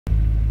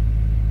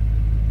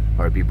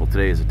Alright people,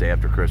 today is the day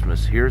after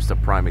Christmas. Here's the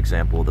prime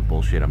example of the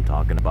bullshit I'm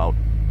talking about.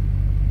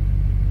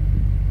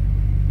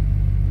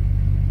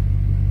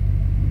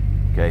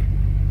 Okay?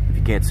 If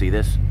you can't see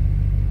this,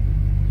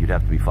 you'd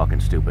have to be fucking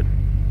stupid.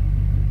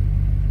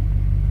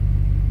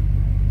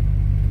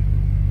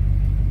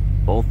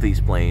 Both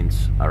these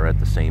planes are at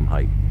the same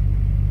height.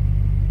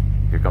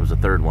 Here comes the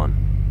third one.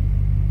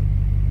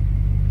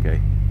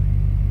 Okay?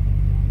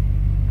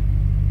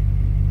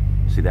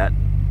 See that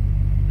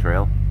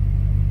trail?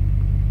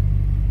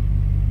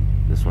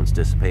 This one's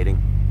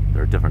dissipating.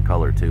 They're a different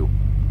color too.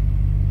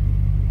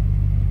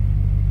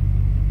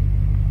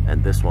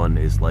 And this one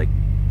is like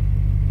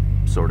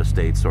sort of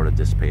stayed, sort of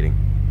dissipating.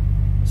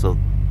 So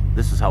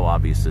this is how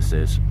obvious this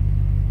is,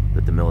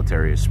 that the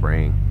military is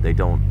spraying. They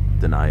don't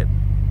deny it.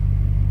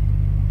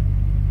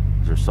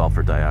 These are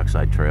sulfur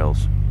dioxide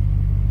trails.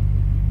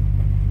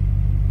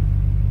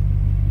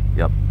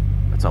 Yep,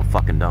 that's how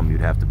fucking dumb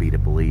you'd have to be to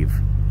believe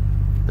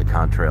the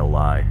contrail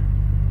lie.